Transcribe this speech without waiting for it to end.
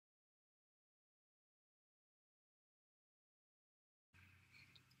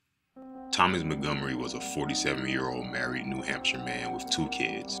Thomas Montgomery was a 47-year-old married New Hampshire man with 2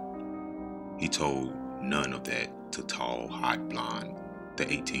 kids. He told none of that to tall, hot blonde, the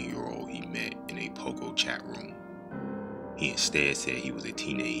 18-year-old he met in a pogo chat room. He instead said he was a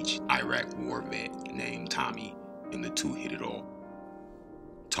teenage Iraq war vet named Tommy, and the two hit it off.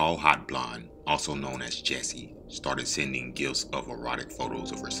 Tall, hot blonde, also known as Jessie, started sending gifts of erotic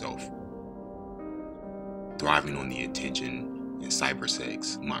photos of herself. Thriving on the attention and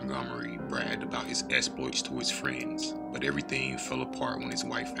cybersex, Montgomery bragged about his exploits to his friends, but everything fell apart when his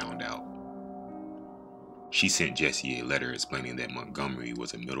wife found out. She sent Jessie a letter explaining that Montgomery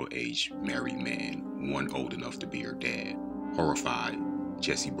was a middle-aged married man, one old enough to be her dad. Horrified,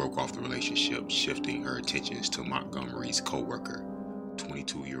 Jessie broke off the relationship, shifting her attentions to Montgomery's co-worker,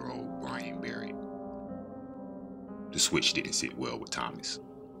 22-year-old Brian Barrett. The switch didn't sit well with Thomas.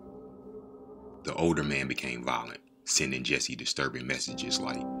 The older man became violent, sending Jessie disturbing messages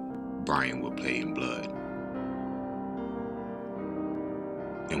like, "Brian will play in blood."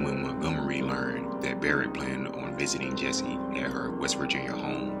 And when Montgomery learned that Barrett planned on visiting Jessie at her West Virginia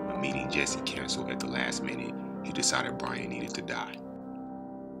home, a meeting Jessie canceled at the last minute, he decided Brian needed to die.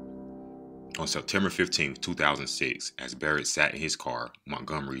 On September 15, 2006, as Barrett sat in his car,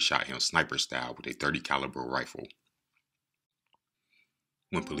 Montgomery shot him sniper style with a .30 caliber rifle.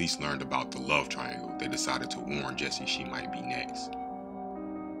 When police learned about the love triangle, they decided to warn Jessie she might be next.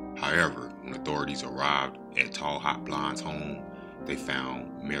 However, when authorities arrived at Tall Hot Blonde's home, they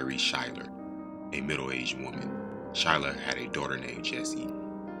found Mary Schuyler, a middle-aged woman. Schuyler had a daughter named Jessie,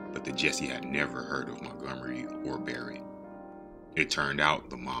 but the Jessie had never heard of Montgomery or Barrett. It turned out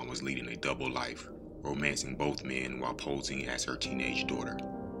the mom was leading a double life, romancing both men while posing as her teenage daughter.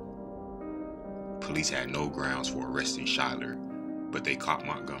 Police had no grounds for arresting Schuyler, but they caught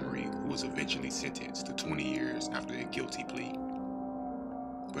Montgomery, who was eventually sentenced to 20 years after a guilty plea.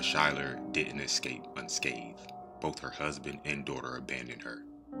 But Schuyler didn't escape unscathed. Both her husband and daughter abandoned her,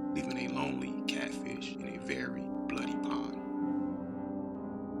 leaving a lonely catfish in a very bloody pond.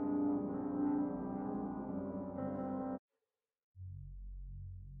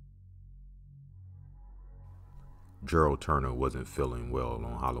 Gerald Turner wasn't feeling well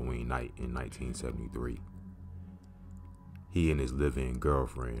on Halloween night in 1973. He and his live-in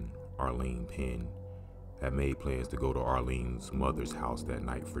girlfriend, Arlene Penn, had made plans to go to Arlene's mother's house that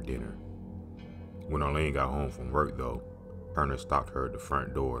night for dinner. When Arlene got home from work, though, Turner stopped her at the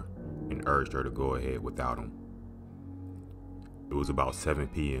front door and urged her to go ahead without him. It was about 7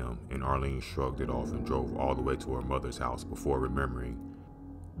 p.m. and Arlene shrugged it off and drove all the way to her mother's house before remembering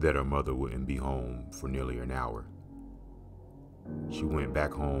that her mother wouldn't be home for nearly an hour. She went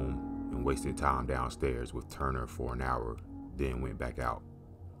back home and wasted time downstairs with Turner for an hour, then went back out.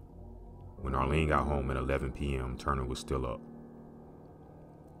 When Arlene got home at 11 p.m., Turner was still up.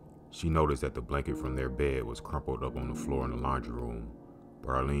 She noticed that the blanket from their bed was crumpled up on the floor in the laundry room, but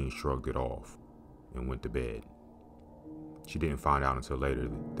Arlene shrugged it off and went to bed. She didn't find out until later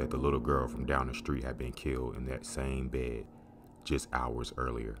that the little girl from down the street had been killed in that same bed just hours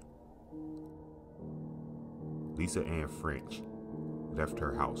earlier. Lisa Ann French left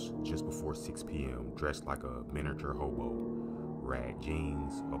her house just before 6 p.m. dressed like a miniature hobo, rag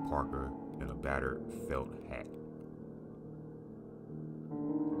jeans, a parka, and a battered felt hat.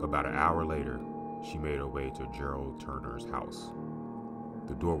 About an hour later, she made her way to Gerald Turner's house.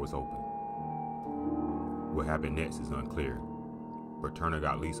 The door was open. What happened next is unclear, but Turner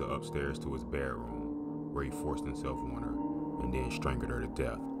got Lisa upstairs to his bedroom, where he forced himself on her and then strangled her to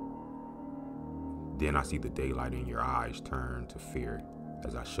death. Then I see the daylight in your eyes turn to fear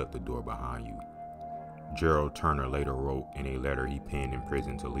as I shut the door behind you. Gerald Turner later wrote in a letter he penned in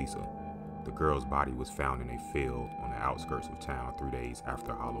prison to Lisa, the girl's body was found in a field on the outskirts of town 3 days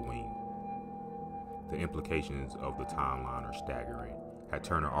after Halloween. The implications of the timeline are staggering. Had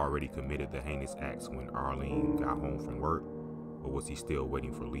Turner already committed the heinous acts when Arlene got home from work, or was he still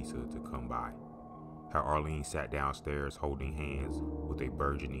waiting for Lisa to come by? Had Arlene sat downstairs holding hands with a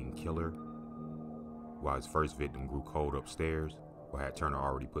burgeoning killer while his first victim grew cold upstairs, or had Turner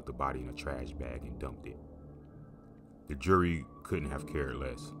already put the body in a trash bag and dumped it? The jury couldn't have cared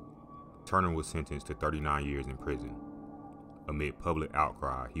less. Turner was sentenced to 39 years in prison. Amid public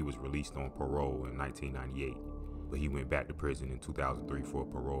outcry, he was released on parole in 1998, but he went back to prison in 2003 for a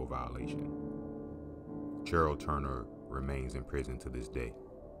parole violation. Gerald Turner remains in prison to this day.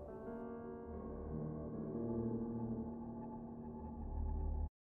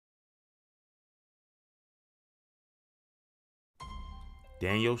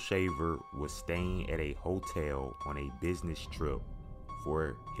 Daniel Shaver was staying at a hotel on a business trip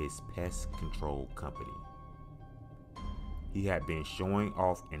for his pest control company. He had been showing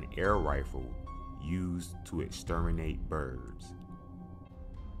off an air rifle used to exterminate birds.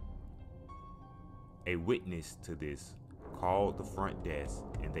 A witness to this called the front desk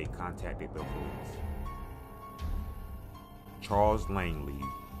and they contacted the police. Charles Langley,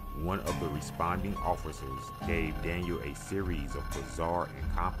 one of the responding officers, gave Daniel a series of bizarre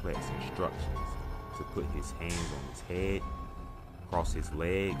and complex instructions to put his hands on his head, cross his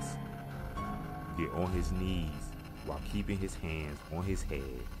legs, get on his knees while keeping his hands on his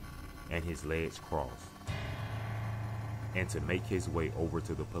head and his legs crossed, and to make his way over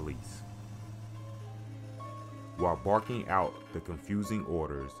to the police. While barking out the confusing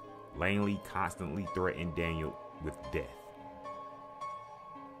orders, Langley constantly threatened Daniel with death.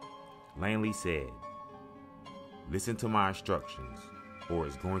 Langley said, "Listen to my instructions, or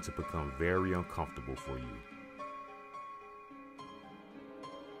it's going to become very uncomfortable for you."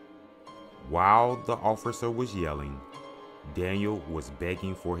 While the officer was yelling, Daniel was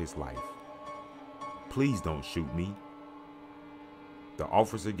begging for his life. "Please don't shoot me." The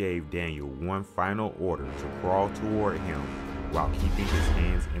officer gave Daniel one final order to crawl toward him while keeping his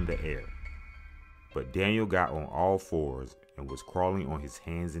hands in the air. But Daniel got on all fours and was crawling on his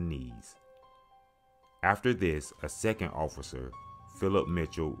hands and knees. After this, a second officer, Philip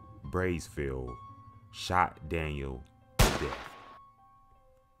Mitchell Bracefield, shot Daniel to death.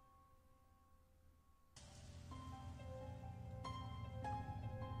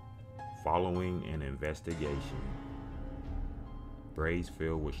 Following an investigation,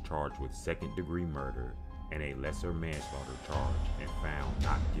 Bracefield was charged with second-degree murder and a lesser manslaughter charge and found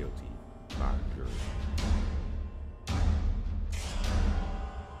not guilty by a jury.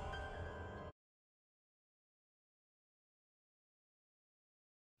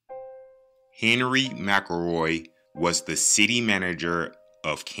 Henry McElroy was the city manager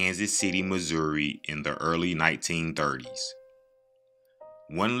of Kansas City, Missouri in the early 1930s.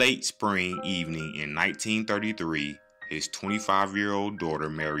 One late spring evening in 1933, his 25-year-old daughter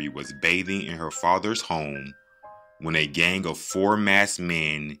Mary was bathing in her father's home when a gang of 4 masked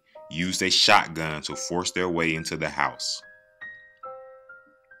men used a shotgun to force their way into the house.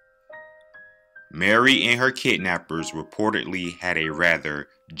 Mary and her kidnappers reportedly had a rather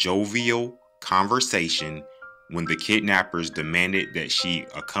jovial conversation when the kidnappers demanded that she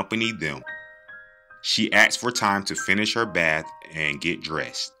accompany them. She asked for time to finish her bath and get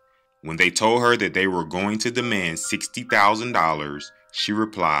dressed. When they told her that they were going to demand $60,000, she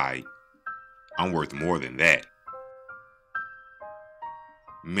replied, "I'm worth more than that."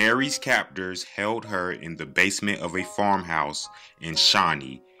 Mary's captors held her in the basement of a farmhouse in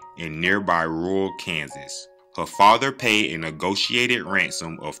Shawnee in nearby rural Kansas. Her father paid a negotiated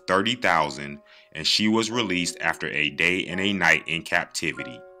ransom of $30,000 and she was released after a day and a night in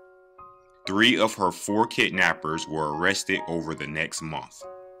captivity. 3 of her 4 kidnappers were arrested over the next month.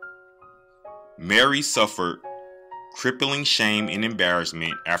 Mary suffered crippling shame and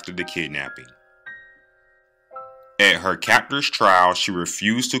embarrassment after the kidnapping. At her captor's trial, she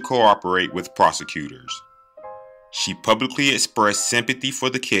refused to cooperate with prosecutors. She publicly expressed sympathy for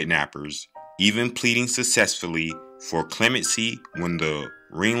the kidnappers, even pleading successfully for clemency when the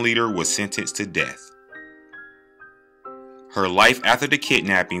ringleader was sentenced to death. Her life after the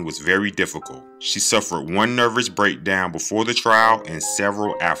kidnapping was very difficult. She suffered 1 nervous breakdown before the trial and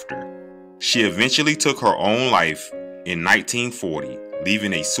several after. She eventually took her own life in 1940,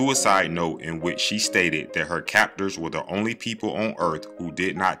 leaving a suicide note in which she stated that her captors were the only people on earth who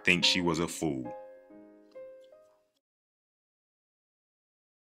did not think she was a fool.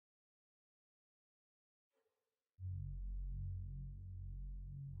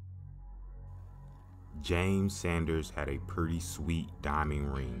 James Sanders had a pretty sweet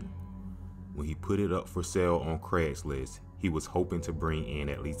diamond ring. When he put it up for sale on Craigslist, he was hoping to bring in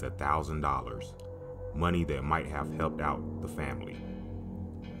at least $1,000, money that might have helped out the family.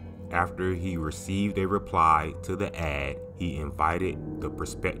 After he received a reply to the ad, he invited the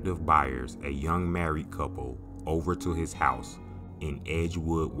prospective buyers, a young married couple, over to his house in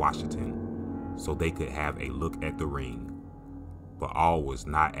Edgewood, Washington, so they could have a look at the ring. But all was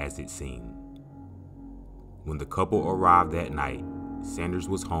not as it seemed. When the couple arrived that night, Sanders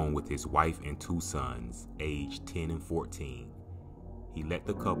was home with his wife and 2 sons, aged 10 and 14. He let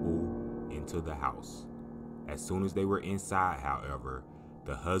the couple into the house. As soon as they were inside, however,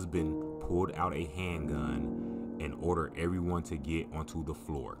 the husband pulled out a handgun and ordered everyone to get onto the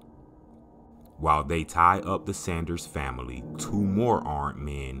floor. While they tied up the Sanders family, 2 more armed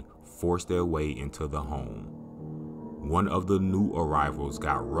men forced their way into the home. One of the new arrivals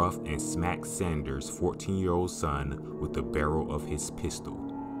got rough and smacked Sanders' 14-year-old son with the barrel of his pistol.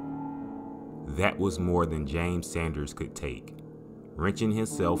 That was more than James Sanders could take. Wrenching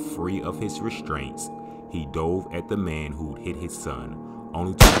himself free of his restraints, he dove at the man who'd hit his son,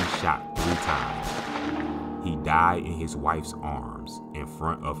 only to be shot 3 times. He died in his wife's arms in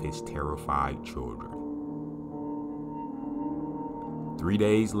front of his terrified children. 3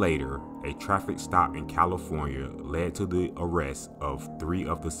 days later, a traffic stop in California led to the arrest of 3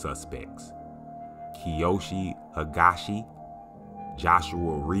 of the suspects: Kiyoshi Higashi,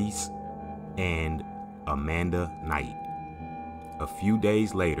 Joshua Reese, and Amanda Knight. A few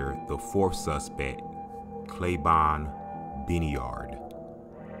days later, the 4th suspect, Claiborne Beniard,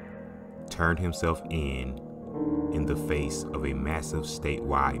 turned himself in the face of a massive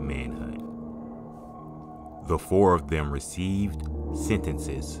statewide manhunt. The 4 of them received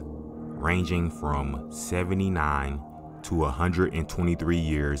sentences ranging from 79 to 123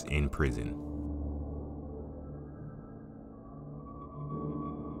 years in prison.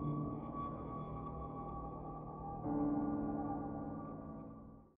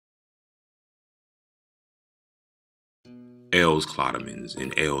 Els Clodemans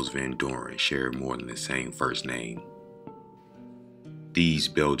and Els Van Doren share more than the same first name. These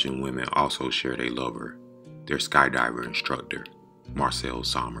Belgian women also shared a lover, their skydiver instructor, Marcel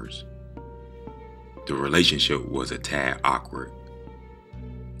Sommers. The relationship was a tad awkward.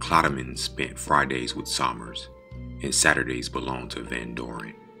 Clodemans spent Fridays with Sommers, and Saturdays belonged to Van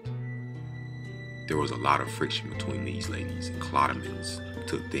Doren. There was a lot of friction between these ladies, and Clodemans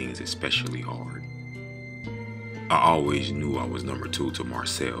took things especially hard. I always knew I was number 2 to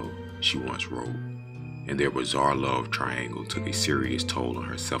Marcel, she once wrote, and their bizarre love triangle took a serious toll on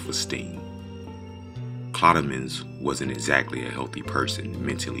her self-esteem. Clodemans wasn't exactly a healthy person,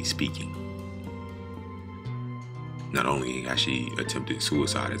 mentally speaking. Not only had she attempted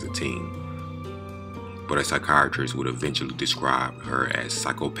suicide as a teen, but a psychiatrist would eventually describe her as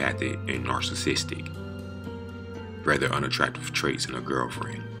psychopathic and narcissistic, rather unattractive traits in a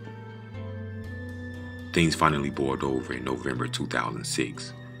girlfriend. Things finally boiled over in November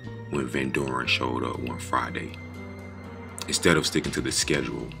 2006 when Van Doren showed up one Friday. Instead of sticking to the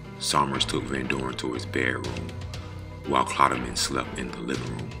schedule, Sommers took Van Doren to his bedroom while Clodemans slept in the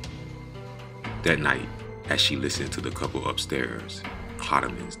living room. That night, as she listened to the couple upstairs,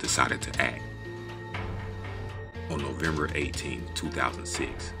 Clodemans decided to act. On November 18,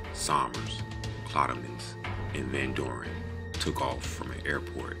 2006, Sommers, Clodemans, and Van Doren took off from an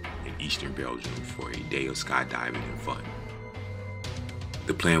airport in eastern Belgium for a day of skydiving and fun.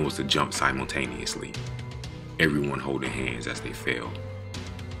 The plan was to jump simultaneously, everyone holding hands as they fell.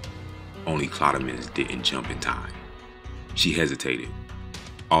 Only Clodemans didn't jump in time. She hesitated,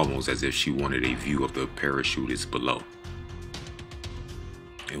 almost as if she wanted a view of the parachutists below.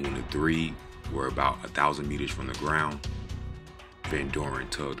 And when the 3 were about 1,000 meters from the ground, Van Doren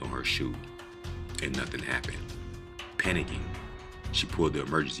tugged on her shoe, and nothing happened. Panicking, she pulled the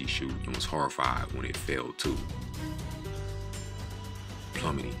emergency chute and was horrified when it failed too.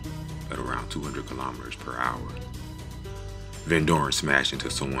 Plummeting at around 200 kilometers per hour, Van Doren smashed into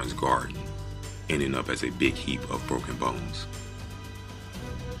someone's garden, ending up as a big heap of broken bones.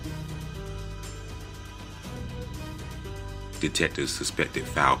 Detectives suspected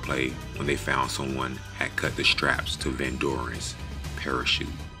foul play when they found someone had cut the straps to Van Doren's parachute.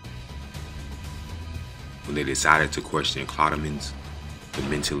 When they decided to question Clodemans, the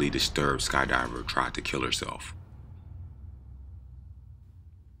mentally disturbed skydiver tried to kill herself.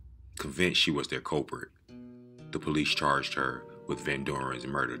 Convinced she was their culprit, the police charged her with Van Doren's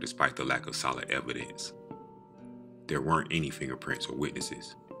murder despite the lack of solid evidence. There weren't any fingerprints or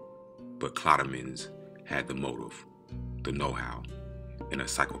witnesses, but Clodemans had the motive, the know-how, and a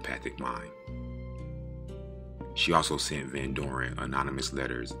psychopathic mind. She also sent Van Doren anonymous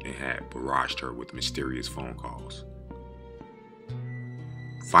letters and had barraged her with mysterious phone calls.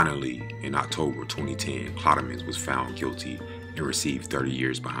 Finally, in October 2010, Clodemans was found guilty and received 30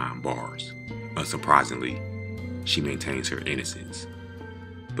 years behind bars. Unsurprisingly, she maintains her innocence.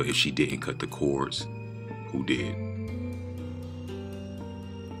 But if she didn't cut the cords, who did?